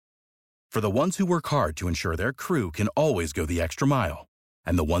For the ones who work hard to ensure their crew can always go the extra mile,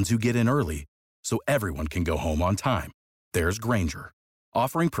 and the ones who get in early so everyone can go home on time, there's Grainger,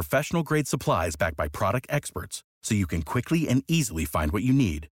 offering professional-grade supplies backed by product experts so you can quickly and easily find what you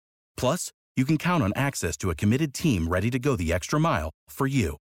need. Plus, you can count on access to a committed team ready to go the extra mile for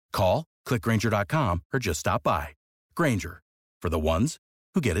you. Call, click Grainger.com, or just stop by. Grainger, for the ones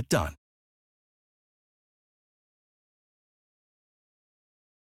who get it done.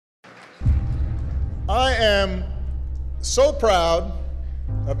 I am so proud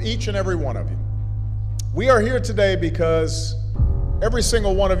of each and every one of you. We are here today because every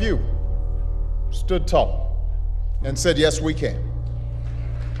single one of you stood tall and said, yes, we can.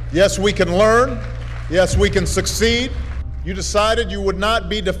 Yes, we can learn. Yes, we can succeed. You decided you would not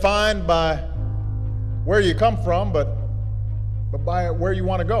be defined by where you come from, but by where you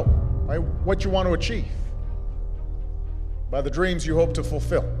want to go, by what you want to achieve, by the dreams you hope to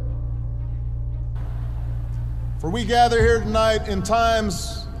fulfill. For we gather here tonight in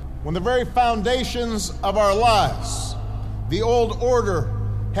times when the very foundations of our lives, the old order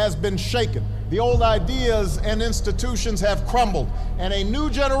has been shaken. The old ideas and institutions have crumbled, and a new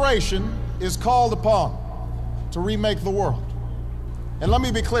generation is called upon to remake the world. And let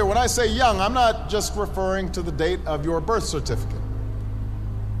me be clear, when I say young, I'm not just referring to the date of your birth certificate.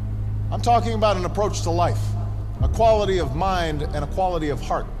 I'm talking about an approach to life, a quality of mind and a quality of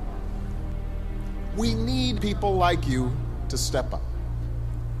heart. We need people like you to step up.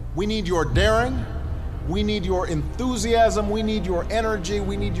 We need your daring, we need your enthusiasm, we need your energy,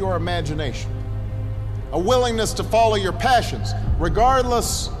 we need your imagination. A willingness to follow your passions,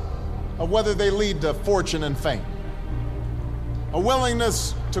 regardless of whether they lead to fortune and fame. A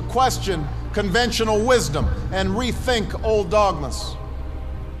willingness to question conventional wisdom and rethink old dogmas.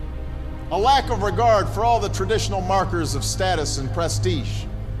 A lack of regard for all the traditional markers of status and prestige.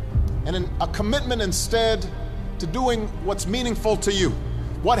 And a commitment instead to doing what's meaningful to you,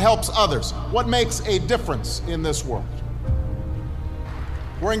 what helps others, what makes a difference in this world.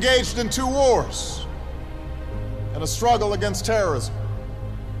 We're engaged in 2 wars and a struggle against terrorism.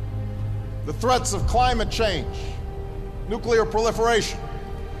 The threats of climate change, nuclear proliferation,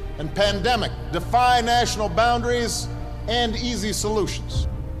 and pandemic defy national boundaries and easy solutions.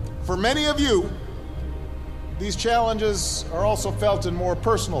 For many of you, these challenges are also felt in more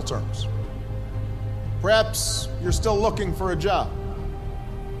personal terms. Perhaps you're still looking for a job.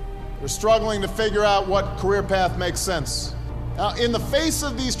 You're struggling to figure out what career path makes sense. Now, in the face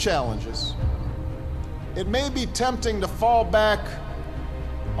of these challenges, it may be tempting to fall back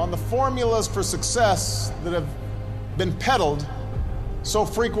on the formulas for success that have been peddled so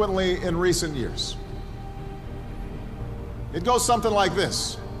frequently in recent years. It goes something like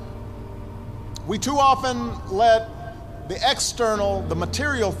this. We too often let the external, the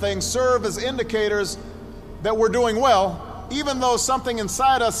material things serve as indicators that we're doing well, even though something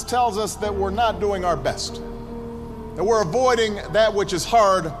inside us tells us that we're not doing our best, that we're avoiding that which is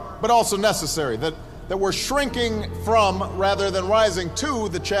hard but also necessary, that we're shrinking from rather than rising to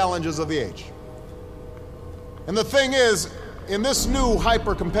the challenges of the age. And the thing is, in this new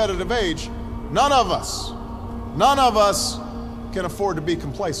hyper-competitive age, none of us can afford to be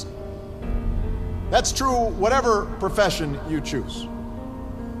complacent. That's true whatever profession you choose.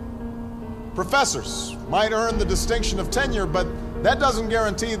 Professors might earn the distinction of tenure, but that doesn't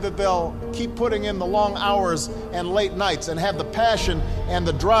guarantee that they'll keep putting in the long hours and late nights and have the passion and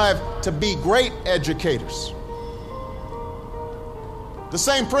the drive to be great educators. The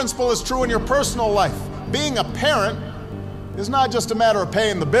same principle is true in your personal life. Being a parent is not just a matter of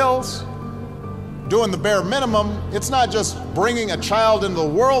paying the bills, doing the bare minimum. It's not just bringing a child into the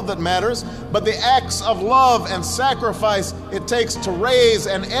world that matters, but the acts of love and sacrifice it takes to raise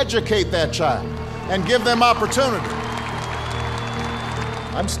and educate that child and give them opportunity.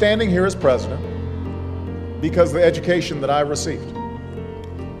 I'm standing here as president because of the education that I received.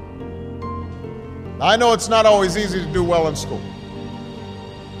 I know it's not always easy to do well in school.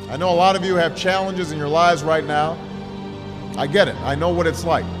 I know a lot of you have challenges in your lives right now. I get it. I know what it's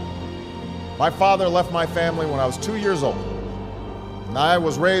like. My father left my family when I was 2 years old. And I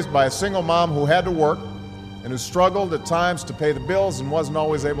was raised by a single mom who had to work and who struggled at times to pay the bills and wasn't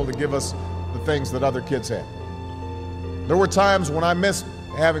always able to give us the things that other kids had. There were times when I missed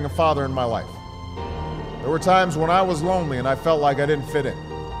having a father in my life. There were times when I was lonely and I felt like I didn't fit in.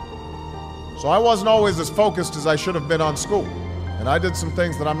 So I wasn't always as focused as I should have been on school. And I did some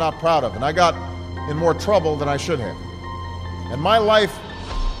things that I'm not proud of. And I got in more trouble than I should have. And my life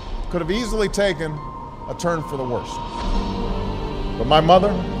could have easily taken a turn for the worse. But my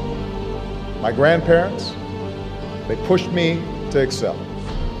mother, my grandparents, they pushed me to excel.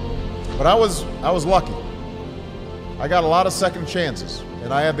 But I was lucky. I got a lot of second chances,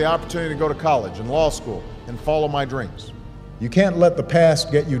 and I had the opportunity to go to college and law school and follow my dreams. You can't let the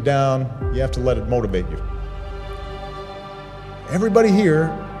past get you down. You have to let it motivate you. Everybody here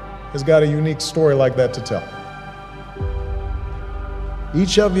has got a unique story like that to tell.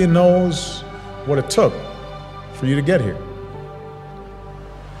 Each of you knows what it took for you to get here.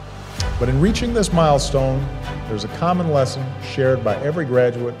 But in reaching this milestone, there's a common lesson shared by every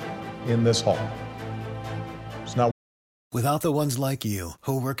graduate in this hall. It's not. Without the ones like you,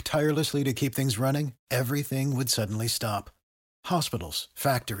 who work tirelessly to keep things running, everything would suddenly stop. Hospitals,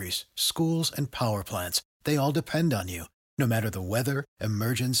 factories, schools, and power plants, they all depend on you. No matter the weather,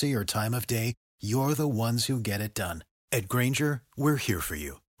 emergency, or time of day, you're the ones who get it done. At Grainger, we're here for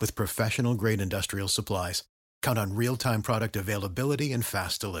you with professional-grade industrial supplies. Count on real-time product availability and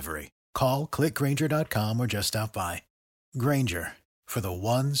fast delivery. Call, click Grainger.com, or just stop by. Grainger, for the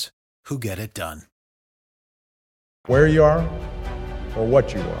ones who get it done. Where you are or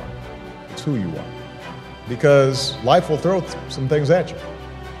what you are, it's who you are. Because life will throw some things at you.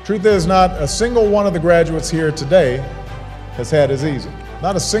 Truth is, not a single one of the graduates here today has had as easy.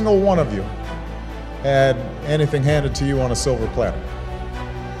 Not a single one of you had anything handed to you on a silver platter.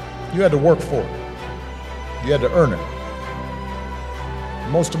 You had to work for it. You had to earn it.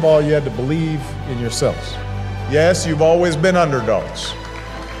 Most of all, you had to believe in yourselves. Yes, you've always been underdogs.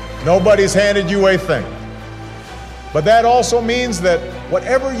 Nobody's handed you a thing. But that also means that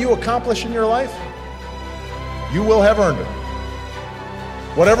whatever you accomplish in your life, you will have earned it.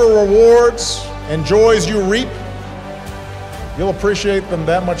 Whatever rewards and joys you reap, you'll appreciate them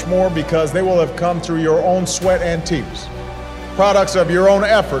that much more because they will have come through your own sweat and tears, products of your own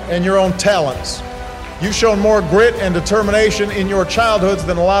effort and your own talents. You've shown more grit and determination in your childhoods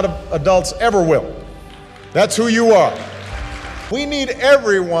than a lot of adults ever will. That's who you are. We need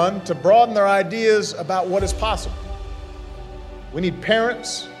everyone to broaden their ideas about what is possible. We need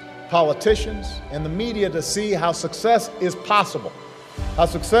parents, politicians, and the media to see how success is possible, how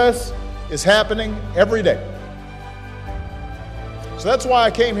success is happening every day. So that's why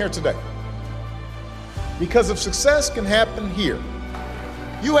I came here today. Because if success can happen here,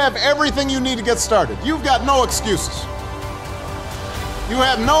 you have everything you need to get started. You've got no excuses. You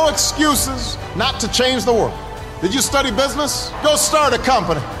have no excuses not to change the world. Did you study business? Go start a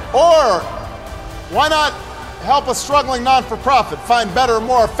company. Or why not help a struggling non-for-profit find better and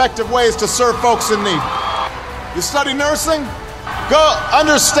more effective ways to serve folks in need? You study nursing? Go.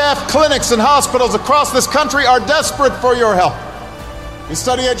 Understaffed clinics and hospitals across this country are desperate for your help. You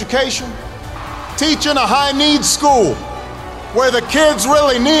study education? Teach in a high-need school where the kids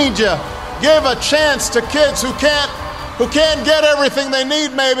really need you. Give a chance to kids who can't get everything they need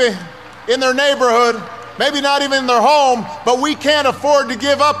maybe in their neighborhood, maybe not even in their home, but we can't afford to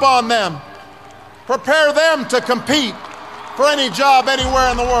give up on them. Prepare them to compete for any job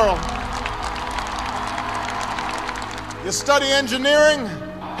anywhere in the world. You study engineering?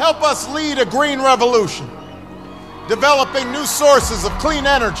 Help us lead a green revolution, developing new sources of clean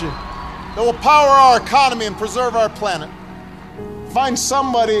energy that will power our economy and preserve our planet. Find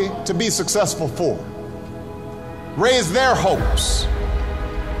somebody to be successful for. Raise their hopes.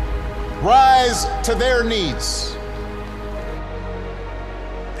 Rise to their needs.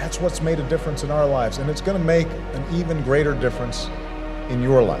 That's what's made a difference in our lives, and it's going to make an even greater difference in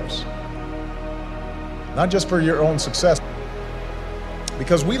your lives. Not just for your own success,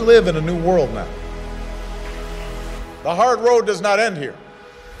 because we live in a new world now. The hard road does not end here.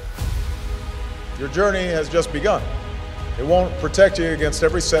 Your journey has just begun. It won't protect you against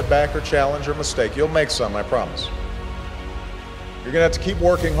every setback or challenge or mistake. You'll make some, I promise. You're going to have to keep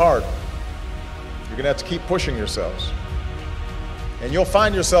working hard. You're going to have to keep pushing yourselves. And you'll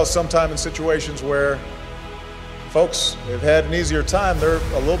find yourself sometime in situations where folks have had an easier time. They're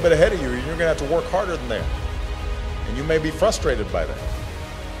a little bit ahead of you, and you're going to have to work harder than them. And you may be frustrated by that.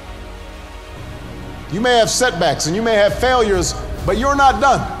 You may have setbacks and you may have failures, but you're not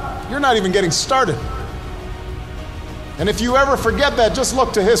done. You're not even getting started. And if you ever forget that, just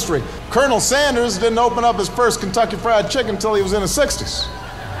look to history. Colonel Sanders didn't open up his first Kentucky Fried Chicken until he was in his 60s.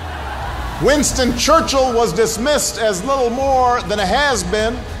 Winston Churchill was dismissed as little more than a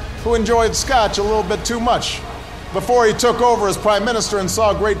has-been who enjoyed scotch a little bit too much before he took over as prime minister and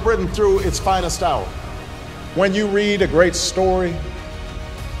saw Great Britain through its finest hour. When you read a great story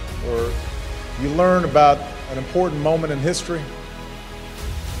or you learn about an important moment in history,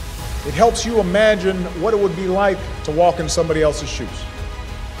 it helps you imagine what it would be like to walk in somebody else's shoes,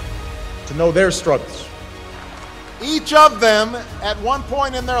 to know their struggles. Each of them, at one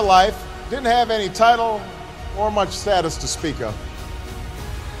point in their life, didn't have any title or much status to speak of.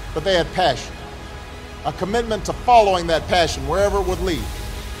 but they had passion, a commitment to following that passion wherever it would lead,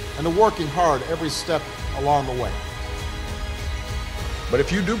 and to working hard every step along the way. But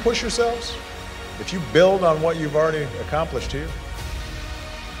if you do push yourselves, if you build on what you've already accomplished here,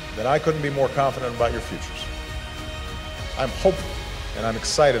 then I couldn't be more confident about your futures. I'm hopeful and I'm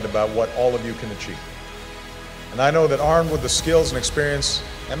excited about what all of you can achieve. And I know that armed with the skills and experience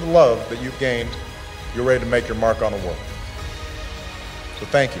and the love that you've gained, you're ready to make your mark on the world. So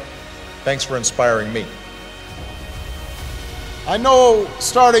thank you. Thanks for inspiring me. I know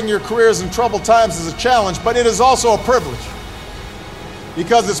starting your careers in troubled times is a challenge, but it is also a privilege.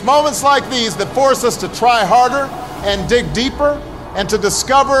 Because it's moments like these that force us to try harder and dig deeper and to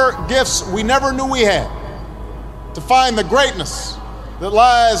discover gifts we never knew we had, to find the greatness that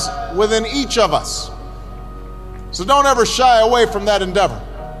lies within each of us. So don't ever shy away from that endeavor.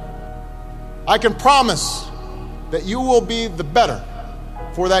 I can promise that you will be the better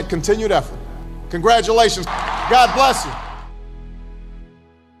for that continued effort. Congratulations. God bless you.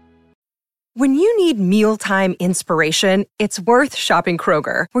 When you need mealtime inspiration, it's worth shopping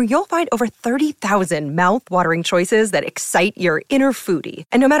Kroger, where you'll find over 30,000 mouth-watering choices that excite your inner foodie.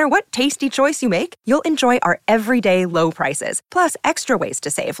 And no matter what tasty choice you make, you'll enjoy our everyday low prices, plus extra ways to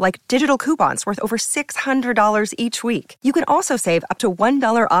save, like digital coupons worth over $600 each week. You can also save up to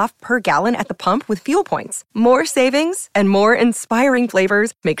 $1 off per gallon at the pump with fuel points. More savings and more inspiring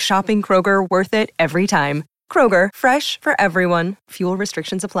flavors make shopping Kroger worth it every time. Kroger, fresh for everyone. Fuel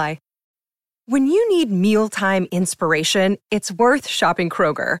restrictions apply. When you need mealtime inspiration, it's worth shopping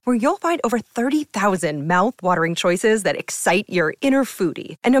Kroger, where you'll find over 30,000 mouth-watering choices that excite your inner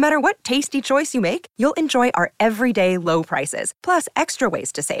foodie. And no matter what tasty choice you make, you'll enjoy our everyday low prices, plus extra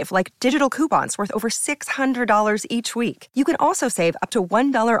ways to save, like digital coupons worth over $600 each week. You can also save up to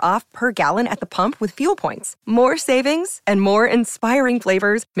 $1 off per gallon at the pump with fuel points. More savings and more inspiring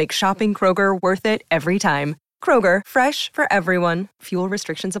flavors make shopping Kroger worth it every time. Kroger, fresh for everyone. Fuel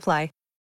restrictions apply.